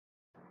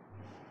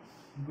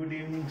Good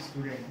evening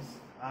students.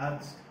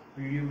 आज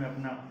video में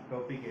अपना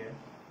टॉपिक है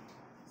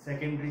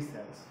सेकेंडरी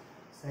सेल्स।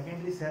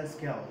 सेकेंडरी सेल्स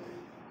क्या होते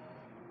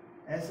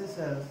हैं? ऐसे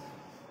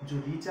सेल्स जो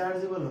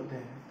रिचार्जेबल होते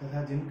हैं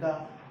तथा जिनका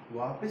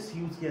वापस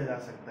यूज किया जा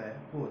सकता है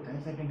वो होते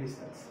हैं सेकेंडरी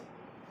सेल्स।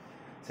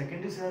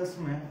 सेकेंडरी सेल्स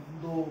में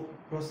दो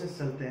प्रोसेस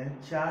चलते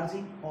हैं,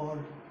 चार्जिंग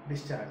और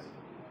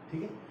डिस्चार्जिंग।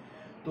 ठीक है,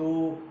 तो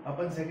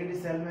अपन सेकेंडरी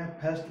सेल में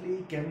फर्स्टली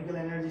केमिकल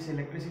एनर्जी से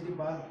इलेक्ट्रिसिटी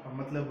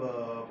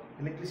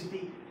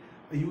इलेक्ट्रिसिटी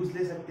यूज़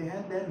ले सकते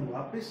हैं, देन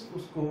वापस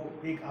उसको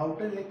एक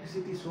आउटर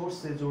इलेक्ट्रिसिटी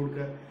सोर्स से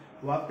जोड़कर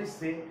वापस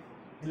से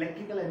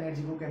इलेक्ट्रिकल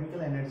एनर्जी को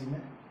केमिकल एनर्जी में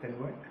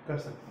कन्वर्ट कर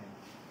सकते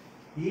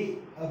हैं। ये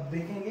अब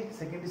देखेंगे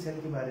सेकेंडरी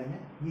सेल के बारे में।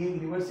 ये एक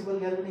रिवर्सिबल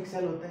गैल्वेनिक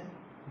सेल होते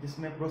हैं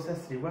जिसमें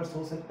प्रोसेस रिवर्स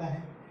हो सकता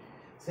है।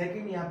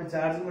 सेकेंड, यहाँ पे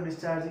चार्जिंग और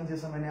डिस्चार्जिंग,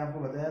 जैसा मैंने आपको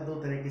बताया, दो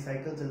तरह की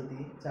साइकिल चलती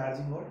है,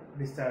 चार्जिंग और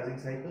डिस्चार्जिंग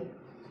साइकिल।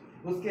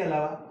 उसके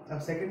अलावा अब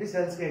सेकेंडरी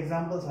सेल्स के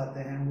एग्जांपल्स आते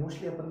हैं।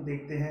 मोस्टली अपन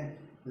देखते हैं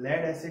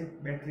लेड एसिड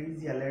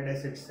बैटरीज या लेड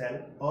एसिड सेल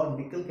और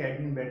निकल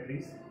कैडमियम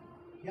बैटरीज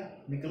या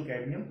निकल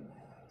कैडमियम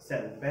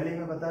सेल। पहले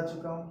मैं बता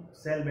चुका हूँ,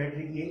 सेल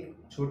बैटरी की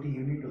एक छोटी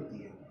यूनिट होती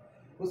है।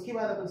 उसके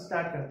बाद अपन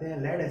स्टार्ट करते हैं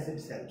lead acid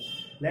cell.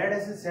 Lead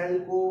acid cell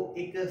को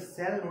एक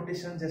सेल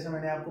नोटेशन, जैसे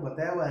मैंने आपको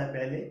बताया हुआ है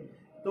पहले,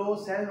 तो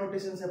सेल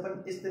नोटेशन से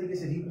अपन इस तरीके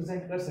से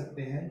रिप्रेजेंट कर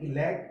सकते हैं कि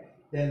lead,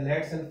 then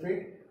lead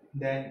sulphate,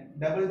 then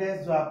double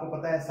dash जो आपको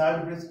पता है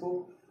साल्ट ब्रिज को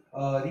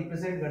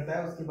रिप्रेजेंट करता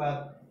है, उसके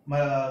बाद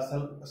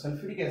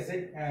sulphuric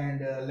acid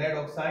and lead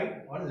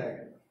oxide और लेड।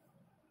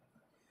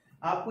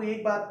 आपको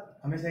एक बात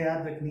हमेशा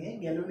याद रखनी है,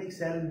 गैल्वेनिक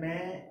सेल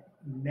में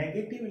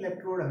नेगेटिव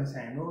इलेक्ट्रोड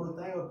हमेशा एनोड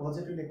होता है और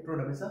पॉजिटिव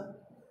इलेक्ट्रोड हमेशा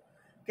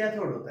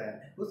कैथोड होता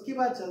है। उसके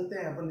बाद चलते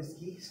हैं अपन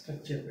इसकी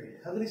स्ट्रक्चर पे।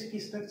 अगर इसकी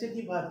स्ट्रक्चर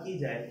की बात की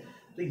जाए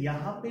तो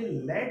यहाँ पे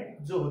लेड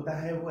जो होता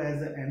है वो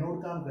एज ए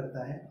एनोड काम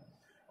करता है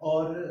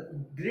और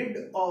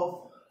grid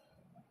of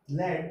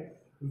lead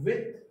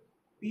with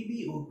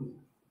PbO2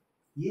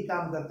 ये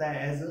काम करता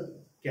है एज ए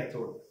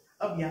कैथोड।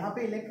 अब यहाँ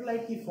पे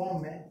इलेक्ट्रोलाइट की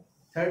फॉर्म में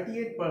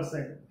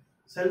 38%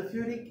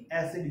 सल्फ्यूरिक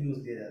एसिड यूज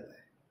किया जाता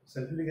है।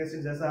 सल्फ्यूरिक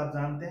एसिड जैसा आप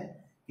जानते हैं,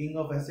 king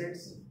of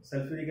acids,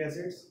 sulphuric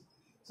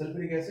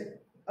acid.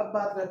 अब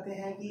बात करते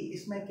हैं कि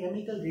इसमें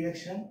केमिकल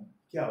रिएक्शन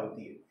क्या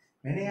होती है।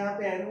 मैंने यहाँ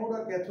पे एनोड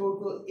और कैथोड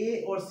को A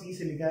और C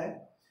से लिखा है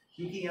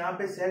क्योंकि यहाँ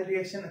पे सेल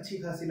रिएक्शन अच्छी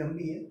खासी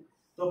लंबी है।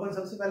 तो अपन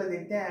सबसे पहले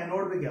देखते हैं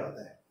एनोड पे क्या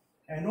होता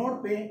है।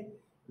 एनोड पे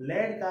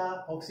लेड का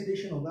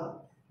ऑक्सीडेशन होगा,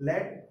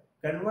 लेड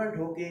कन्वर्ट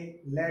होके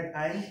लेड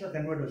आयंस में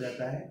कन्वर्ट हो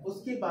जाता है।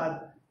 उसके बाद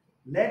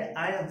लेड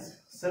आयंस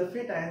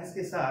सल्फेट आयंस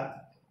के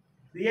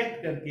साथ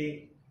रिएक्ट करके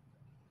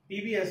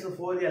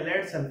PbSO4 या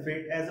lead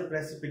sulphate as a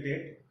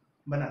precipitate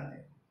बनाते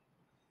हैं।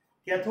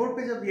 कैथोड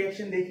पे जब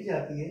रिएक्शन देखी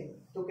जाती है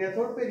तो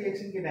कैथोड पे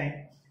रिएक्शन के टाइम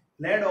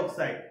लेड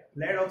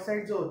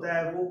ऑक्साइड जो होता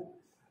है वो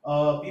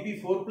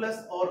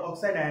Pb4+ और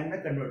ऑक्साइड आयन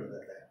में कन्वर्ट हो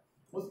जाता है।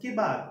 उसके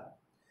बाद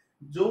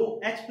जो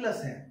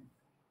H+ है,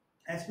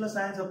 H+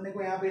 आयंस अपने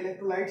को यहाँ पे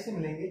इलेक्ट्रोलाइट से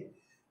मिलेंगे।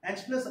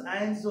 H+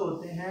 आयंस जो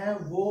होते हैं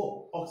वो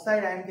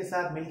ऑक्साइड आयन के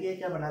साथ मिलके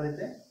क्या बना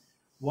लेते हैं,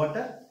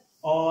 वाटर।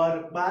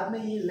 और बाद में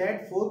ये लेड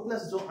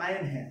 4+ जो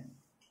आयन है,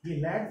 ये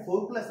लेड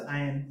 4+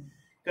 आयन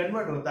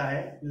कन्वर्ट होता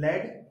है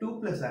लेड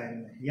 2+ आयन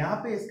में। यहाँ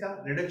पे इसका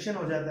रिडक्शन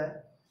हो जाता है।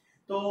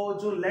 तो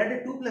जो लेड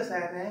 2+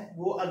 आयन है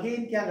वो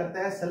अगेन क्या करता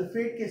है,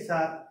 सल्फेट के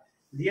साथ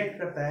रिएक्ट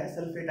करता है,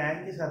 सल्फेट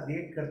आयन के साथ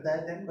रिएक्ट करता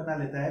है, देन बना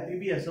लेता है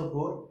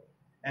PbSO4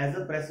 एज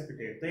अ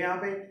प्रेसिपिटेट। तो यहाँ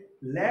पे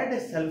lead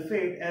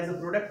sulphate as a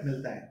product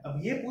मिलता है।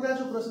 अब ये पूरा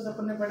जो प्रोसेस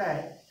अपन ने पढ़ा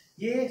है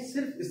ये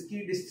सिर्फ इसकी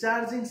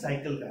डिस्चार्जिंग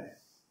साइकिल का है,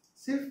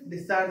 सिर्फ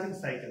डिस्चार्जिंग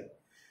साइकिल।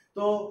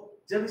 तो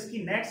जब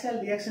इसकी नेट सेल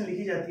रिएक्शन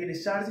लिखी जाती है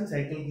डिस्चार्जिंग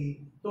साइकिल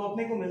की, तो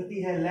अपने को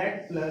मिलती है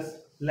lead plus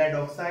lead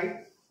oxide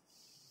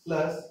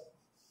plus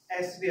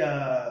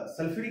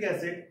sulphuric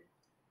acid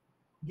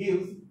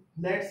gives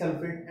lead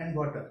sulphate and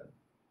water.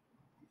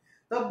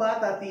 तब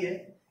बात आती है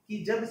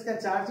कि जब इसका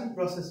चार्जिंग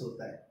प्रोसेस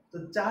होता है,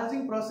 तो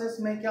चार्जिंग प्रोसेस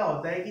में क्या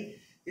होता है कि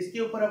इसके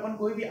ऊपर अपन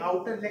कोई भी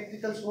आउटर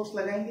इलेक्ट्रिकल सोर्स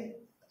लगाएंगे।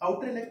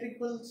 आउटर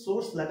इलेक्ट्रिकल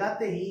सोर्स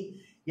लगाते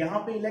ही यहाँ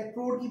पे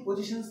इलेक्ट्रोड की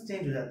पोजीशंस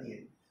चेंज हो जाती है।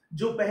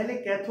 जो पहले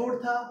कैथोड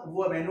था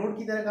वो अब एनोड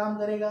की तरह काम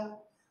करेगा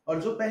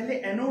और जो पहले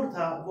एनोड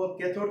था वो अब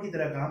कैथोड की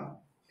तरह काम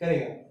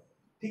करेगा।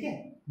 ठीक है,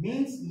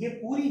 मींस ये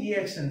पूरी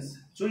रिएक्शंस,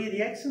 जो ये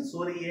रिएक्शंस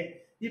हो रही है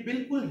ये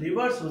बिल्कुल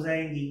रिवर्स हो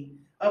जाएंगी।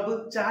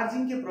 अब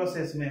चार्जिंग के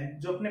प्रोसेस में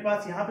जो अपने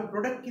पास यहाँ पे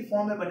प्रोडक्ट की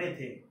फॉर्म में बने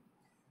थे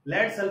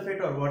लेड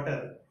सल्फेट और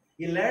वाटर,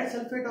 ये लेड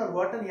सल्फेट और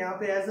वाटर यहाँ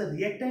पे एज अ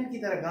रिएक्टेंट की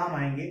तरह काम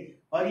आएंगे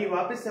और ये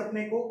वापस से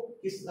अपने को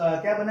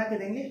क्या बना के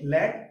देंगे,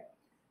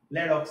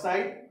 lead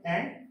oxide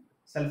and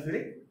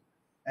sulphuric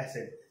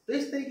acid. तो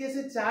इस तरीके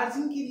से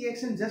चार्जिंग की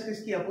रिएक्शन जस्ट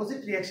इसकी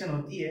अपोजिट रिएक्शन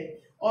होती है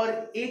और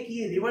एक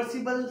ये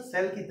रिवर्सिबल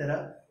सेल की तरह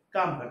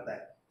काम करता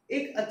है।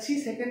 एक अच्छी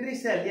सेकेंडरी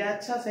सेल या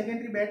अच्छा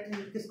सेकेंडरी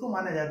बैटरी किसको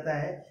माना जाता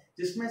है,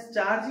 जिसमें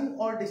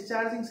चार्जिंग और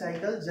डिस्चार्जिंग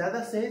साइकिल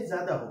ज्यादा से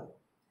ज्यादा हो।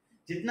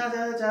 जितना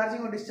ज्यादा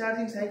चार्जिंग और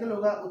डिस्चार्जिंग साइकिल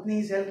होगा उतनी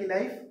ही सेल की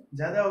लाइफ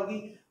ज्यादा होगी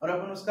और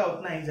अपन उसका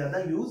उतना ही ज्यादा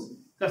यूज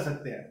कर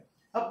सकते हैं।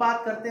 अब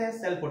बात करते हैं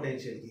सेल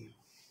पोटेंशियल की।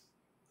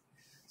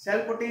 सेल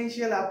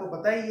पोटेंशियल आपको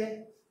पता ही है,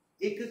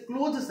 एक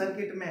क्लोज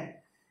सर्किट में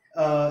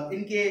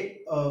इनके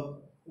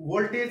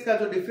वोल्टेज का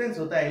जो डिफरेंस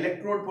होता है,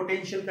 इलेक्ट्रोड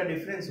पोटेंशियल का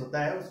डिफरेंस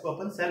होता है, उसको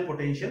अपन सेल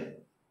पोटेंशियल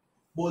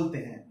बोलते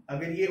हैं।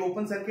 अगर ये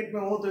ओपन सर्किट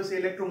में हो तो इसे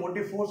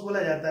इलेक्ट्रोमोटिव फोर्स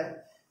बोला जाता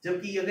है,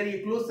 जबकि अगर ये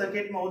क्लोज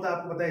सर्किट में हो तो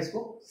आपको पता है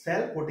इसको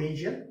सेल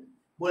पोटेंशियल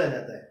बोला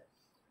जाता है।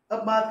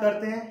 अब बात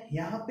करते हैं,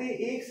 यहाँ पे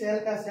एक सेल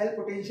का सेल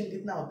पोटेंशियल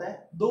कितना होता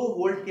है, 2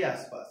 वोल्ट के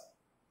आसपास,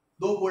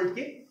 2 वोल्ट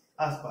के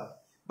आसपास।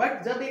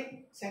 बट जब एक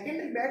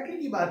सेकेंडरी बैटरी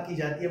की बात की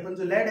जाती है, अपन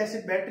जो लेड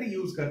एसिड बैटरी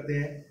यूज करते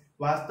हैं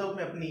वास्तव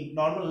में अपनी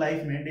नॉर्मल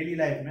लाइफ में, डेली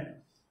लाइफ में,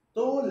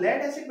 तो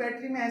लेड एसिड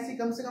बैटरी में ऐसी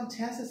कम से कम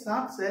 6 से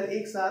 7 सेल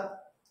एक साथ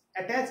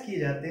अटैच किए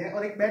जाते हैं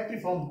और एक बैटरी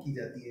फॉर्म की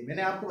जाती है।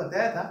 मैंने आपको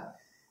बताया था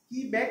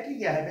कि बैटरी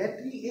क्या है,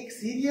 बैटरी एक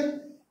सीरियल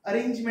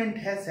अरेंजमेंट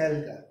है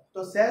सेल का।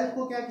 तो सेल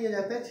को क्या किया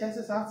जाता है, 6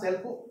 से 7 सेल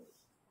को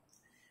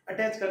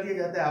अटैच कर दिया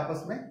जाता है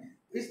आपस में।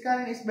 इस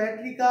कारण इस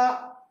बैटरी का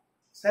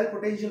सेल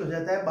पोटेंशियल हो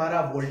जाता है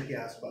 12 वोल्ट के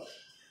आसपास।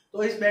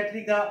 तो इस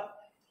बैटरी का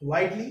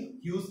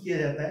वाइडली यूज किया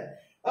जाता है।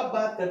 अब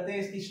बात करते हैं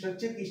इसकी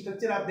स्ट्रक्चर की।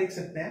 स्ट्रक्चर आप देख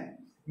सकते हैं,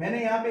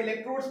 मैंने यहाँ पे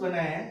इलेक्ट्रोड्स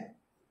बनाए हैं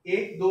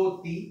 1 2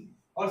 3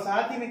 और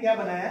साथ ही में क्या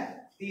बनाया है,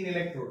 3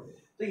 इलेक्ट्रोड।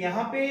 तो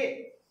यहाँ पे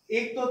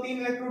 1 तो 3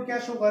 इलेक्ट्रोड क्या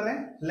शो कर रहे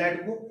हैं, लेड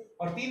को,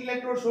 और 3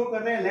 इलेक्ट्रोड शो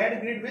कर रहे हैं lead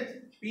grid with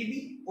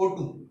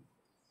PbO2,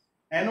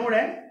 anode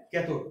and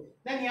cathode.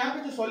 Then यहाँ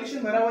पे जो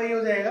सॉल्यूशन भरा हुआ ये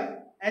हो जाएगा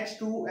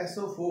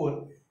H2SO4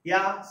 या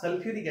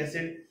सल्फ्यूरिक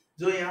एसिड,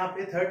 जो यहाँ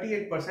पे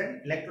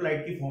 38%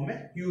 इलेक्ट्रोलाइट की फॉर्म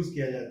में यूज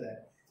किया जाता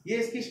है। ये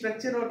इसकी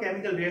स्ट्रक्चर और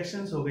केमिकल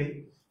रिएक्शंस हो गई।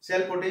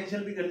 सेल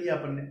पोटेंशियल भी कर लिया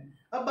अपन ने।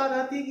 अब बात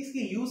आती है कि इसके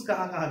यूज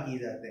कहाँ कहाँ किए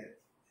जाते हैं।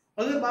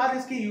 अगर बात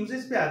इसके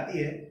यूजेस पे आती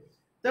है,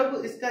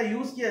 तब इसका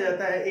यूज किया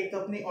जाता है एक तो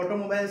अपनी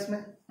ऑटोमोबाइल्स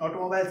में,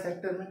 ऑटोमोबाइल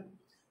सेक्टर में।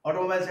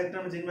 ऑटोमोबाइल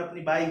सेक्टर में जिनमें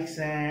अपनी बाइक्स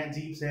हैं,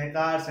 जीप्स हैं,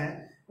 कार्स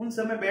हैं, उन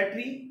सब में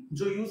बैटरी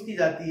जो यूज की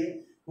जाती है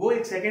वो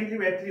एक सेकेंडरी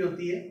बैटरी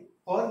होती है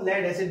और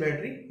लेड एसिड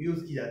बैटरी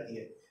यूज की जाती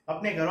है।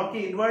 अपने घरों के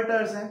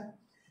इन्वर्टर्स हैं,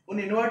 उन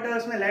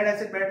इन्वर्टर्स में लेड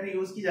एसिड बैटरी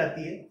यूज की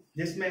जाती है,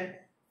 जिसमें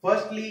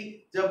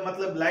फर्स्टली जब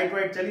मतलब लाइट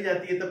वाइट चली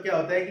जाती है तब क्या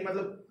होता है कि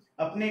मतलब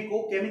अपने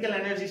को केमिकल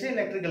एनर्जी से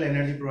इलेक्ट्रिकल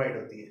एनर्जी प्रोवाइड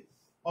होती है,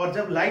 और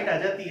जब लाइट आ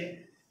जाती है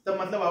तब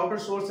मतलब आउटर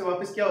सोर्स से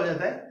वापस क्या हो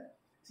जाता है,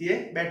 ये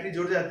बैटरी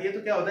जुड़ जाती है।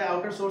 तो क्या होता है,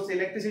 आउटर सोर्स से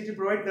इलेक्ट्रिसिटी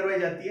प्रोवाइड करवाई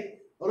जाती है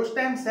और उस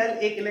टाइम सेल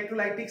एक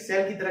इलेक्ट्रोलाइटिक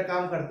सेल की तरह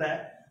काम करता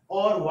है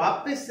और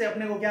वापस से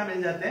अपने को क्या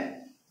मिल जाते हैं,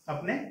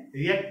 अपने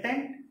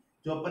रिएक्टेंट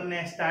जो अपन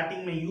ने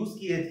स्टार्टिंग में यूज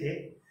किए थे।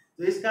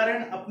 तो इस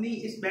कारण अपनी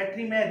इस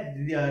बैटरी में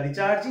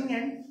recharging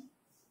and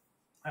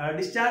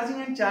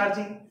discharging and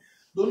charging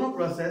दोनों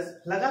प्रोसेस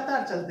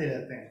लगातार चलते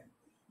रहते हैं,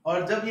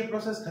 और जब ये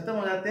प्रोसेस खत्म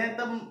हो जाते हैं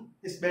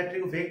तब इस बैटरी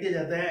को फेंक दिया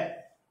जाता है।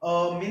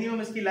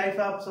 मिनिमम इसकी लाइफ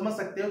आप समझ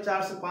सकते हो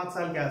 4 से 5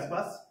 साल के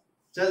आसपास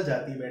चल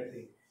जाती है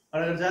बैटरी,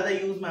 और अगर ज्यादा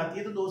यूज में आती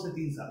है तो 2 से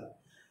 3 साल।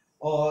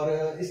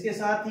 और इसके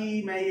साथ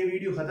ही मैं ये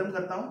वीडियो खत्म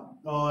करता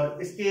हूं,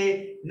 और इसके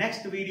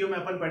नेक्स्ट वीडियो में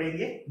अपन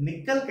पढ़ेंगे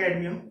निकल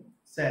कैडमियम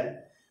सेल,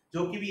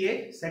 जो कि भी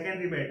एक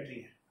सेकेंडरी बैटरी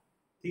है।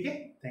 ठीक है,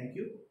 थैंक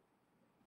यू।